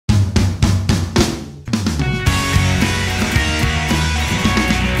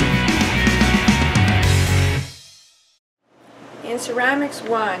Ceramics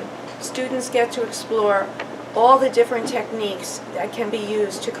 1, students get to explore all the different techniques that can be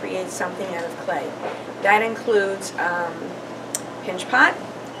used to create something out of clay. That includes pinch pot,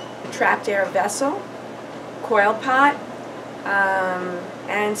 trapped air vessel, coil pot,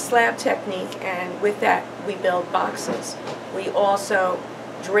 and slab technique, and with that we build boxes. We also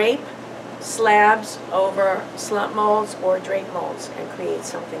drape slabs over slump molds or drape molds and create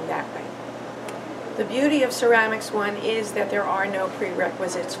something that way. The beauty of Ceramics 1 is that there are no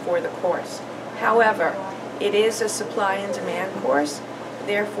prerequisites for the course. However, it is a supply and demand course,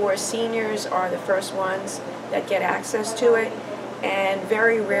 therefore seniors are the first ones that get access to it, and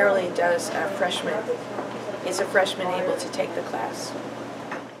very rarely is a freshman able to take the class.